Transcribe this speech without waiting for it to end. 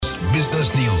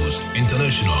business news,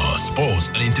 international, sports,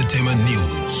 and entertainment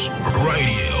news. Right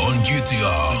here on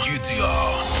GTR.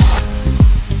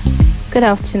 Good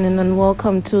afternoon and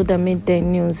welcome to the Midday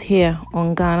News here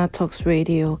on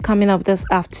GhanaTalksRadio. Coming up this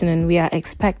afternoon, we are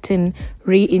expecting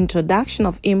reintroduction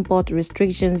of import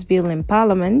restrictions bill in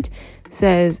Parliament,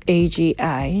 says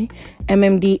AGI.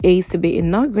 MMDA is to be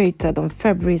inaugurated on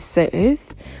February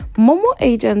 6th. Momo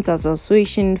Agents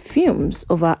Association fumes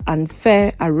over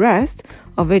unfair arrest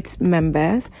of its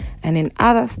members. And in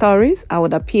other stories, I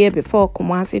would appear before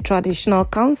Kumasi Traditional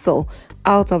Council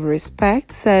out of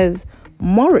respect, says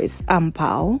Morris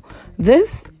Ampao.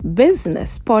 This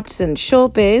business, sports and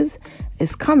showbiz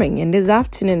is coming in this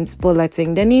afternoon's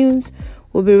bulletin. The news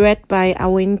will be read by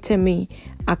Awintemi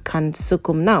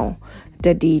Akansukum. Now,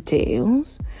 the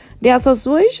details. The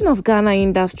Association of Ghana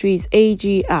Industries,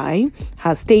 AGI,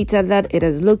 has stated that it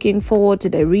is looking forward to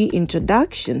the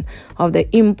reintroduction of the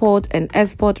Import and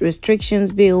Export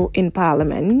Restrictions Bill in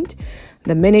Parliament.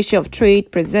 The Ministry of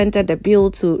Trade presented the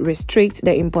bill to restrict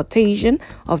the importation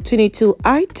of 22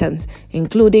 items,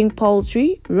 including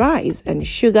poultry, rice, and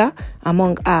sugar,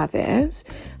 among others.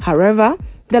 However,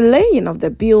 the laying of the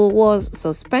bill was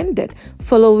suspended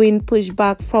following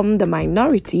pushback from the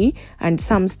minority and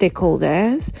some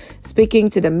stakeholders. Speaking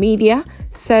to the media,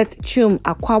 Seth Chum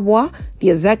Akwabwa, the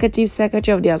Executive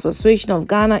Secretary of the Association of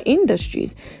Ghana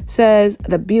Industries, says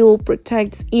the bill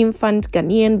protects infant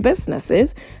Ghanaian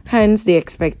businesses, hence the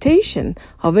expectation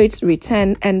of its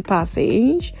return and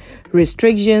passage.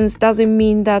 Restrictions doesn't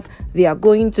mean that they are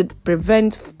going to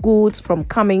prevent goods from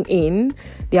coming in.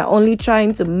 They are only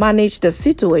trying to manage the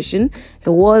situation. It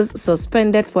was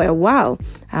suspended for a while.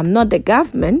 I'm not the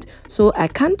government, so I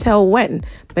can't tell when,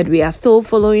 but we are still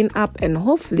following up and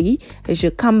hopefully it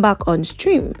should come back on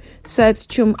stream, Seth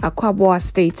Chum Akwabwa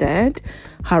stated.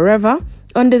 However,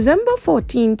 on December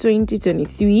 14,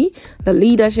 2023, the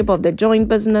leadership of the Joint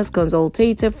Business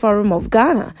Consultative Forum of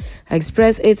Ghana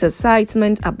expressed its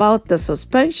excitement about the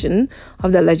suspension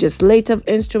of the legislative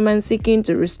instrument seeking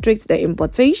to restrict the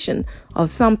importation of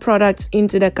some products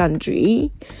into the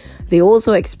country. They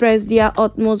also expressed their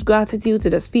utmost gratitude to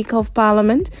the Speaker of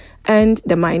Parliament and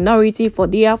the minority for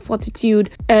their fortitude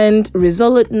and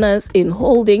resoluteness in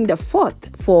holding the fort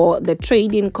for the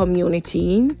trading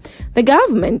community. The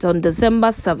government on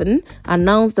December 7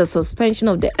 announced the suspension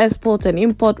of the Export and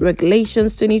Import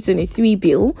Regulations 2023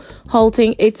 bill,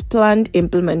 halting its planned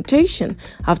implementation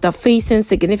after facing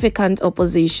significant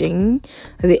opposition.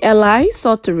 The LI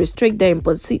sought to restrict the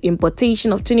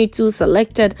importation of 22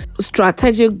 selected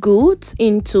strategic goods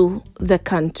into the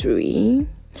country.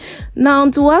 Now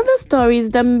to other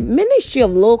stories. The Ministry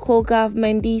of Local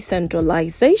Government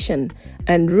Decentralization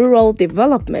and Rural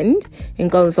Development, in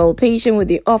consultation with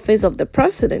the Office of the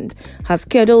President, has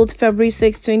scheduled February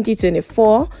 6,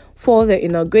 2024 for the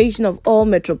inauguration of all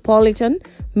metropolitan,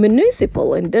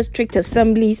 municipal and district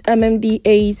assemblies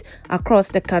 (MMDAs) across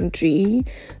the country.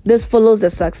 This follows the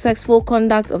successful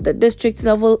conduct of the district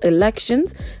level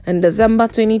elections in December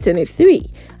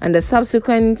 2023 and the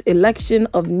subsequent election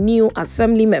of new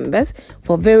assembly members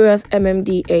for various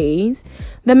MMDAs.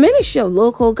 The Ministry of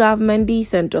Local Government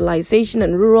Decentralization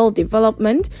and Rural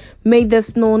Development made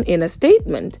this known in a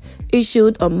statement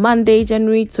issued on Monday,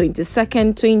 January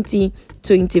 22nd,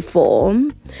 2024.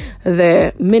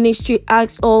 The ministry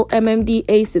asked all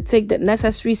MMDAs to take the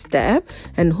necessary step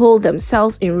and hold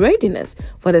themselves in readiness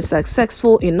for the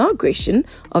successful inauguration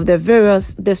of the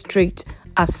various district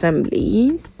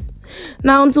assemblies.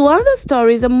 Now to other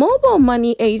stories. The Mobile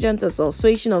Money Agent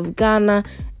Association of Ghana,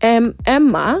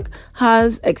 MMAG,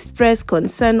 has expressed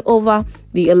concern over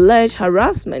the alleged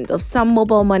harassment of some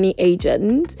mobile money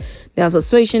agents. The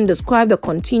association described the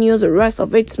continuous arrest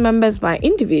of its members by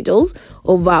individuals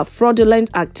over fraudulent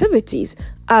activities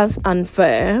as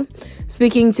unfair.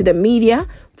 Speaking to the media,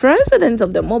 President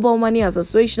of the Mobile Money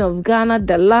Association of Ghana,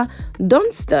 Dela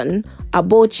Dunstan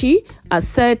Abochi,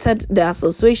 asserted the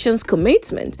association's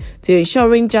commitment to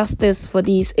ensuring justice for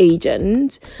these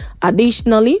agents.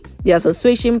 Additionally, the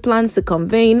association plans to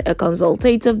convene a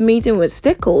consultative meeting with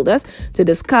stakeholders to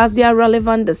discuss their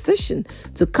relevant decision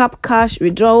to cap cash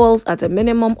withdrawals at a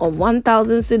minimum of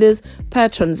 1,000 cedis per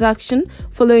transaction,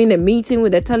 following a meeting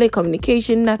with the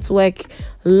telecommunication network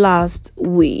last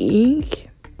week.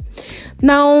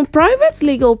 Now, private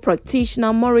legal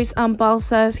practitioner Morris Ampao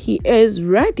says he is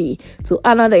ready to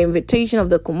honor the invitation of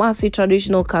the Kumasi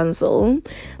Traditional Council.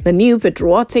 The new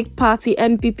Patriotic Party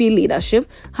NPP leadership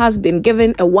has been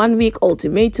given a one-week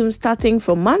ultimatum starting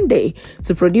from Monday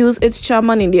to produce its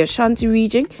chairman in the Ashanti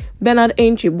region, Bernard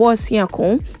Entry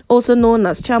Boisiakon, also known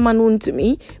as Chairman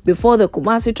Wuntumi, before the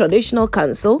Kumasi Traditional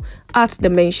Council at the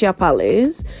Menchia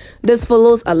Palace. This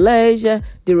follows alleged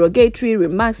derogatory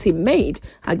remarks he made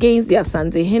against the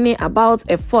Asantehene about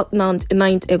a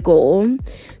fortnight ago.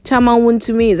 Chairman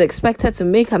Wuntumi is expected to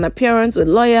make an appearance with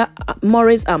lawyer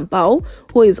Maurice Ampao,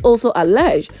 who is also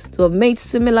alleged to have made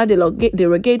similar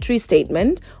derogatory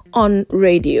statement on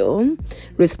radio.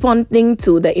 Responding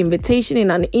to the invitation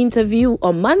in an interview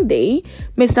on Monday,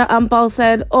 Mr. Ampao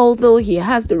said although he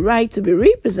has the right to be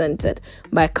represented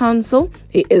by counsel,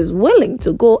 he is willing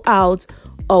to go out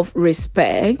of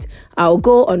respect. I'll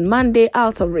go on Monday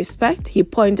out of respect, he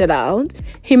pointed out.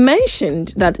 He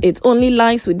mentioned that it only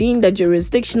lies within the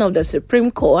jurisdiction of the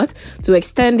Supreme Court to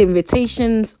extend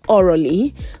invitations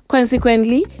orally.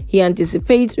 Consequently, he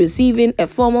anticipates receiving a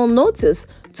formal notice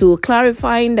to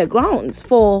clarifying the grounds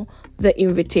for the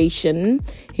invitation.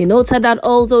 He noted that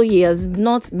although he has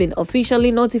not been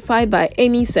officially notified by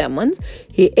any sermons,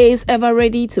 he is ever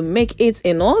ready to make it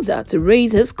in order to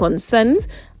raise his concerns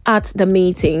at the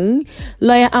meeting.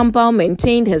 Lawyer Ampao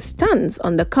maintained his stance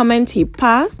on the comment he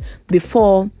passed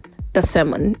before the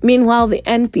sermon. Meanwhile, the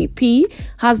NPP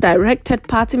has directed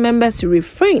party members to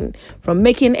refrain from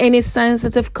making any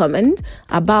sensitive comment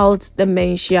about the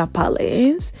Menchia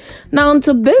Palace. Now on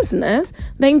to business.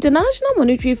 The International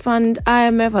Monetary Fund,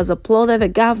 IMF, has applauded the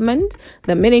government,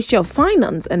 the Ministry of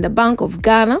Finance and the Bank of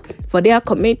Ghana for their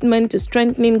commitment to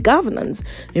strengthening governance,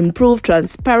 improve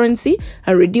transparency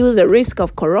and reduce the risk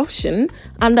of corruption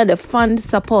under the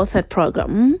fund-supported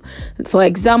program. For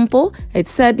example, it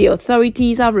said the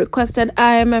authorities have requested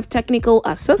IMF technical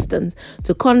assistance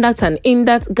to conduct an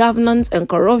in-depth governance and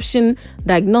corruption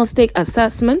diagnostic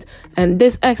assessment, and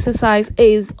this exercise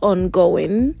is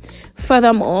ongoing.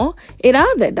 Furthermore, it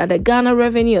added that the Ghana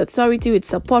Revenue Authority, with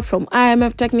support from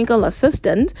IMF technical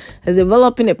assistance, is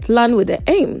developing a plan with the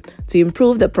aim to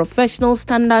improve the professional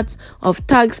standards of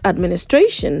tax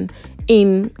administration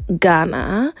in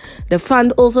Ghana. The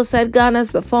fund also said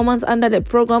Ghana's performance under the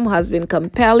program has been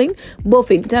compelling,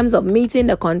 both in terms of meeting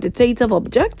the quantitative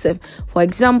objective, for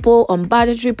example, on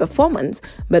budgetary performance,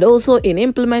 but also in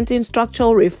implementing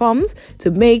structural reforms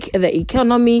to make the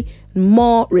economy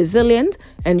more resilient,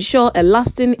 ensure a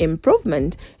lasting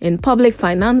improvement in public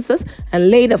finances, and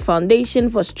lay the foundation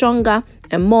for stronger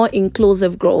and more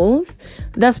inclusive growth.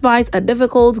 Despite a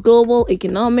difficult global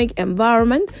economic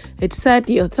environment, it said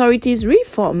the authorities'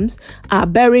 reforms are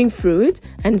bearing fruit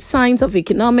and signs of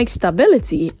economic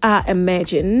stability are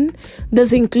emerging.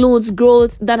 This includes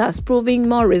growth that has proven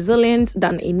more resilient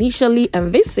than initially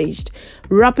envisaged,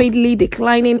 rapidly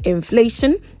declining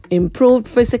inflation, improved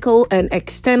physical and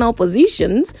external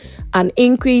positions, an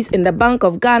increase in the Bank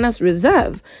of Ghana's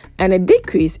reserve, and a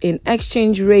decrease in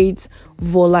exchange rates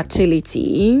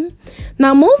volatility.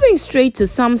 Now, moving straight to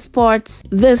some sports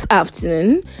this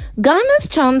afternoon, Ghana's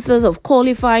chances of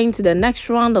qualifying to the next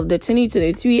round of the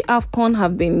 2023 AFCON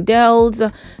have been dealt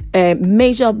a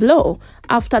major blow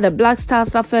after the Black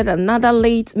Stars suffered another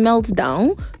late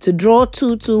meltdown to draw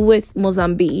 2-2 with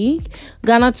Mozambique.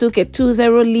 Ghana took a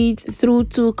 2-0 lead through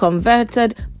two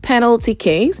converted penalty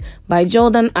kicks by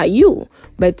Jordan Ayew,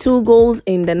 by 2 goals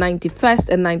in the 91st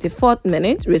and 94th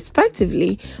minute,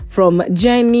 respectively, from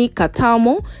Jenny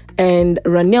Katamo and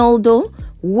Ronaldo,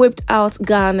 whipped out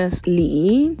Ghana's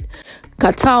lead.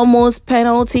 Katamo's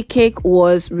penalty kick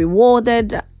was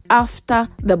rewarded after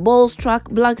the ball struck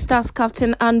Black Stars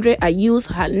captain Andre Ayew's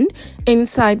hand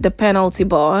inside the penalty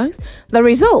box. The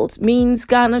result means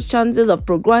Ghana's chances of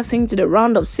progressing to the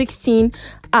round of 16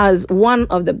 as one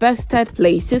of the best third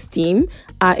places team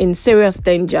are in serious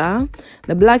danger.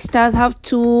 The Black Stars have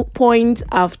 2 points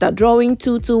after drawing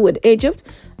 2-2 with Egypt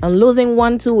and losing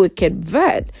 1-2 with Cape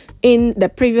Verde in the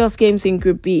previous games in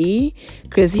Group B.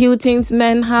 Chris Hughton's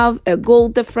men have a goal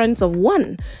difference of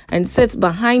 1 and sits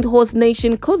behind host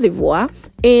nation Cote d'Ivoire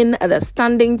in the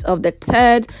standings of the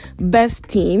third best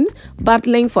teams,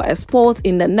 battling for a spot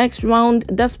in the next round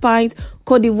despite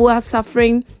Cote d'Ivoire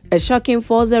suffering a shocking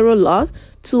 4-0 loss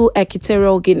to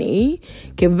Equatorial Guinea.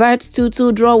 Cape Verde's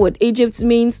 2-2 draw with Egypt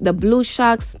means the Blue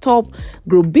Sharks top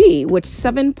Group B with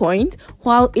 7 points,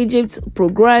 while Egypt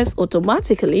progress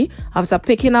automatically after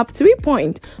picking up 3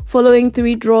 points following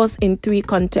 3 draws in 3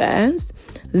 contests.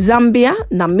 Zambia,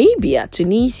 Namibia,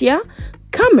 Tunisia,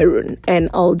 Cameroon and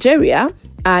Algeria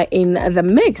are in the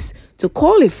mix to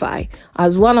qualify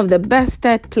as one of the best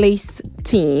third-placed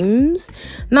teams.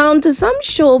 Now on to some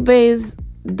showbiz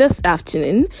this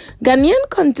afternoon. Ghanaian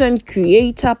content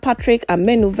creator Patrick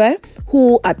Amenuve,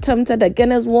 who attempted the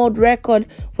Guinness World Record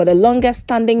for the longest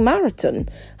standing marathon,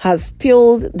 has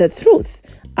spilled the truth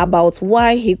about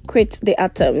why he quit the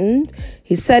attempt.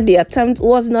 He said the attempt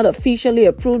was not officially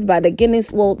approved by the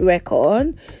Guinness World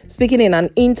Record. Speaking in an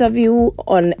interview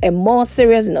on a more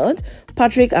serious note,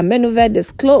 Patrick Amenuve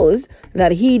disclosed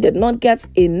that he did not get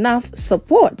enough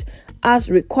support as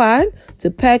required to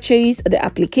purchase the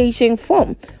application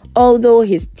form, although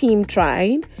his team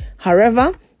tried.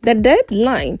 However, the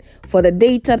deadline for the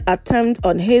dated attempt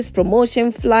on his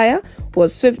promotion flyer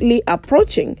was swiftly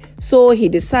approaching, so he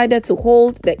decided to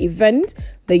hold the event,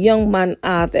 the young man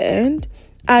added.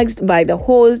 Asked by the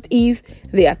host if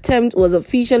the attempt was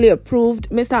officially approved,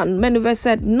 Mr. Amenuve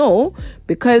said no,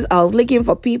 because I was looking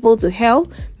for people to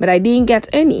help, but I didn't get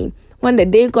any. When the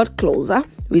day got closer,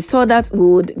 we saw that we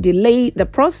would delay the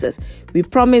process. We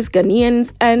promised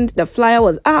Ghanaians and the flyer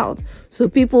was out, so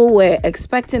people were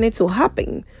expecting it to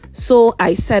happen. So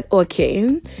I said,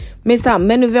 okay. Mr.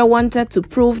 Amenuve wanted to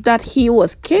prove that he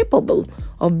was capable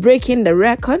of breaking the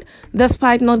record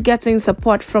despite not getting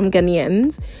support from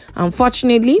Ghanaians.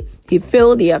 Unfortunately, he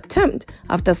failed the attempt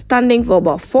after standing for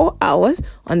about 4 hours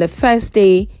on the first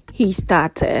day he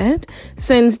started.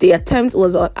 Since the attempt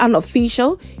was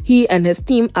unofficial, he and his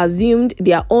team assumed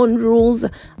their own rules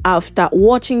after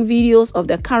watching videos of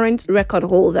the current record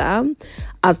holder.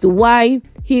 As to why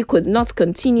he could not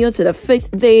continue to the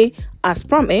 5th day as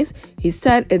promised, he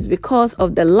said it's because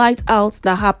of the light outs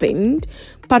that happened.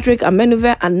 Patrick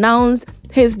Amenuve announced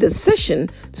his decision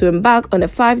to embark on a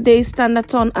 5-day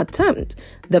standard-ton attempt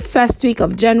the first week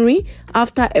of January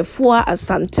after Efua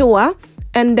Asantewa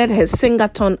ended his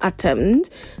single-ton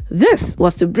attempt. This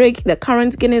was to break the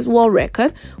current Guinness World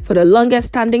Record for the longest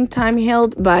standing time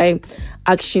held by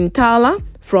Akshintala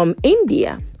from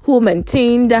India, who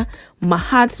maintained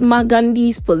Mahatma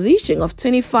Gandhi's position of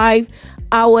 25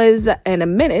 hours and a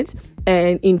minute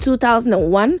and in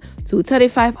 2001 to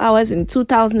 35 hours in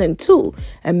 2002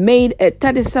 and made a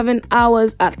 37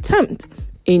 hours attempt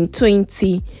in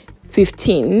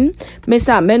 2015.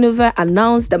 Mr. Amenuve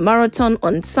announced the marathon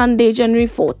on Sunday, January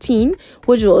 14,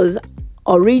 which was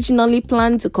originally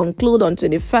planned to conclude on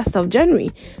 21st of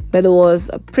January, but it was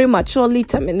prematurely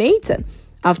terminated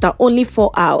after only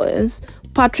 4 hours.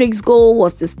 Patrick's goal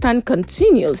was to stand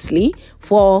continuously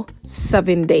for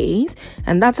 7 days.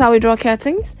 And that's how we draw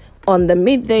curtains on the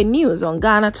Midday News on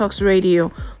Ghana Talks Radio.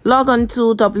 Log on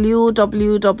to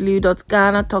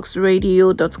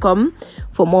www.GhanaTalksRadio.com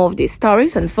for more of these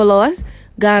stories and follow us,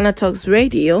 Ghana Talks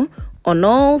Radio, on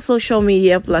all social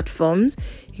media platforms.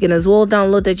 You can as well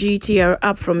download the GTR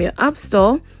app from your App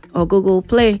Store or Google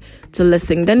Play to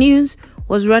listen. The news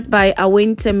was read by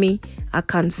Awentemi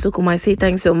Akansukum. I say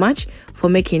thanks so much for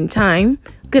making time.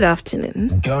 Good afternoon.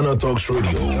 Ghana Talks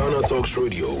Radio. Ghana Talks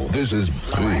Radio. This is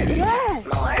big. Yes.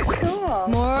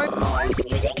 More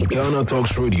music. Ghana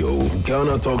Talks Radio.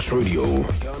 Ghana Talks Radio.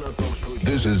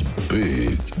 This is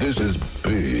big. This is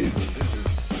big.